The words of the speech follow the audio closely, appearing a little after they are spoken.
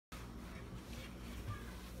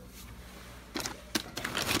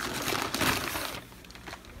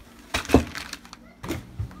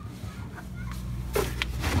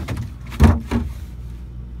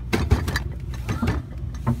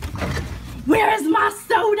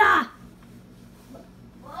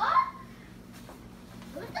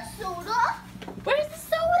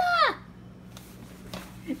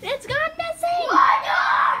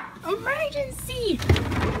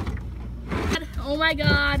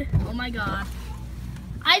god. Oh my god.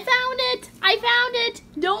 I found it. I found it.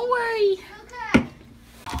 Don't worry. Okay.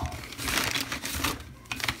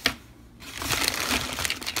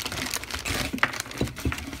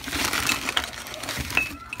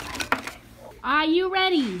 Are you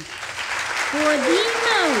ready for the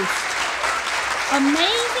most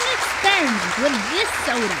amazing experiment with this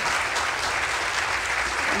soda?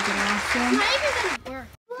 Is it awesome? Not even gonna work.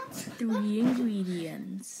 3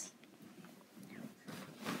 ingredients.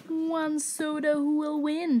 1 soda. Who will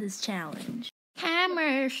win this challenge?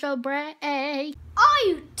 Commercial break. Are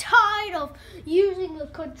you tired of using a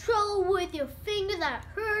controller with your finger that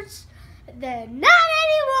hurts? Then not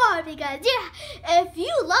anymore, because if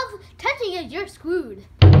you love touching it, you're screwed.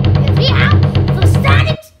 If you have a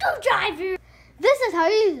static screwdriver, this is how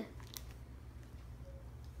you use it.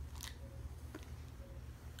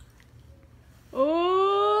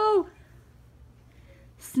 Oh!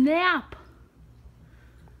 Snap!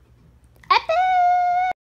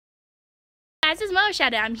 Epic! Guys, this is Mo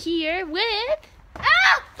Shadow. I'm here with...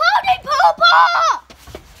 Pony Poopa!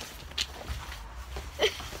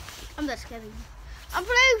 I'm just kidding. I'm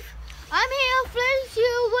Floof. I'm here to fleece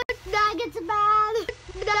you with nuggets about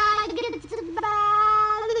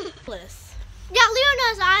Yeah,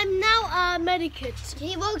 Leonas, I'm now a medikit.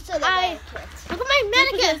 He works at the medikit. Look at my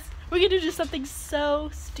medikit. We're gonna do something so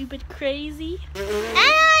stupid crazy. And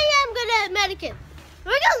I am good at medikit.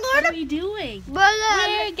 We're gonna learn What are we doing? We're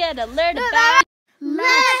We're gonna learn about...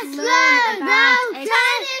 Let's learn about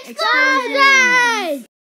static explosion!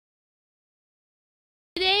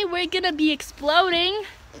 Today we're gonna be exploding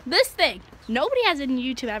this thing. Nobody has on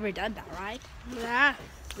YouTube ever done that, right? Yeah.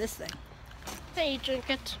 This thing. Hey, drink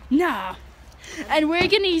it. No. And we're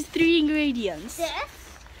gonna use 3 ingredients. This,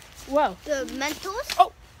 Whoa. the Mentos.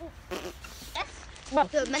 Oh. This, Whoa.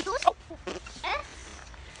 the Mentos. Oh. This,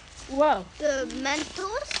 Whoa. the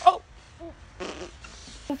Mentos. Oh.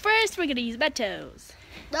 Well, first we're gonna use Mentos.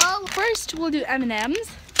 No. First we'll do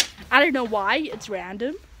M&Ms. I don't know why, it's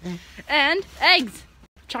random. And eggs.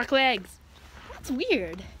 Chocolate eggs. That's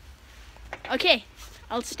weird. Okay,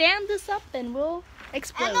 I'll stand this up and we'll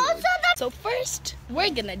explode. And also that. So first,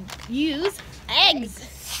 we're gonna use eggs.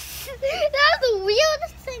 That's the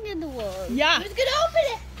weirdest thing in the world. Yeah. Who's gonna open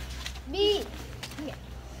it? Me. Yeah.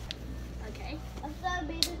 Okay. I'm gonna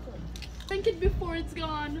be this one. Think it before it's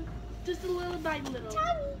gone. Just a little by little.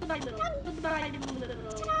 Tiny. Little by little. Little by little.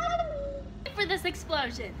 For this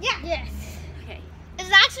explosion. Yeah. Yes. Okay.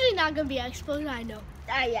 It's actually not gonna be an explosion, I know.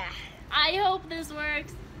 Yeah. I hope this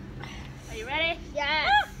works. Are you ready? Yes.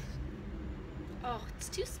 Oh, it's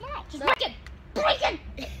too small. Just break it. Break it.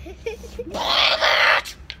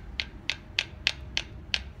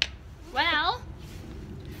 Well,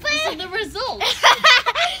 this is the result. It's a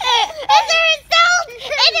result.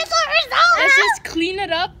 It is a result. Let's just clean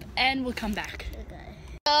it up and we'll come back. Okay.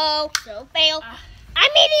 So fail.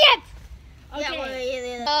 I'm idiot.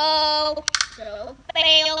 Okay. So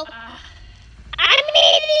fail. Ah, I'm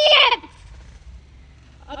idiot.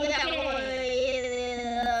 okay.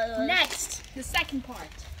 Next, the second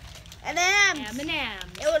part. M&M's.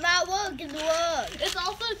 M&M's. It will not work in the world. It's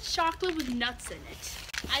also chocolate with nuts in it.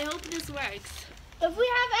 I hope this works. If we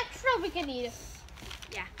have extra, we can eat it.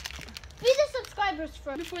 Yeah. Feed the subscribers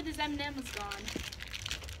first. Before this M&M is gone.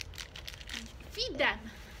 Feed them.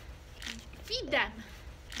 Feed them.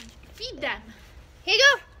 Feed them. Here you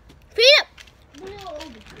go. Feed it.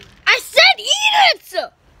 I said eat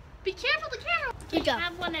it. Be careful the camera. Good job.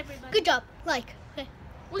 Have one, everybody. Good job. Like. Okay.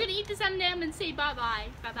 We're gonna eat this M&M and say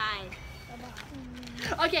bye-bye. Bye-bye.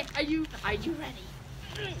 Okay, are you ready?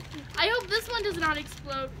 I hope this one does not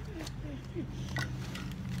explode.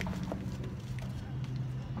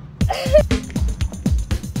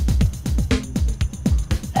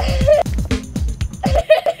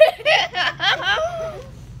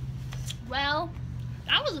 Well,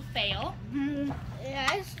 that was a fail.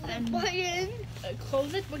 Yes. And Button.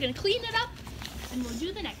 close it. We're gonna clean it up, and we'll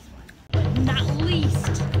do the next one. But not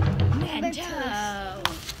least, Mentos. I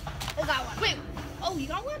got one. Wait. Oh, you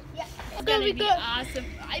got one? Yeah. It's gonna be awesome.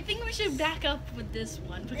 I think we should back up with this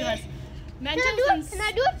one because Mentos and Can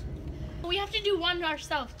I do it? we have to do one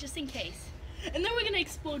ourselves just in case, and then we're gonna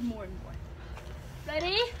explode more and more.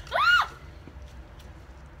 Ready? Ah!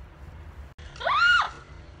 Ah!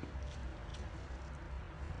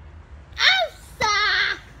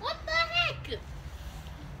 Elsa! What the heck?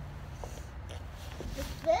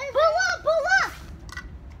 Pull up!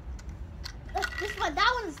 This one,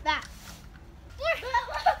 that one's that.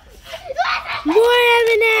 More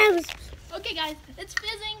M&Ms. Okay, guys, it's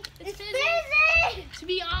fizzing. It's fizzing. To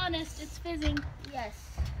be honest, it's fizzing. Yes.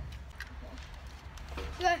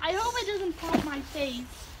 I hope it doesn't pop my face.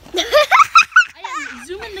 I am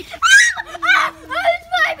zooming the camera.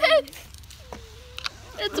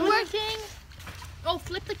 It's working. Oh,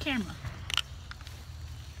 flip the camera.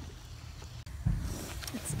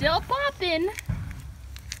 It's still popping.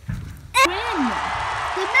 Win.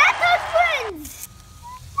 The Mentos wins.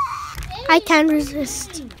 I can't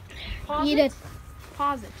resist. Pause Eat it. it.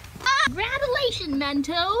 Pause it. Congratulations,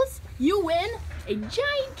 Mentos. You win a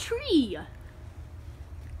giant tree.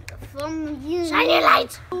 From you. Shiny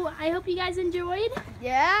lights. Oh, I hope you guys enjoyed.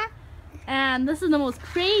 Yeah. And this is the most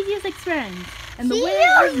craziest experience. And the See winner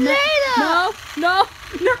you is later. No.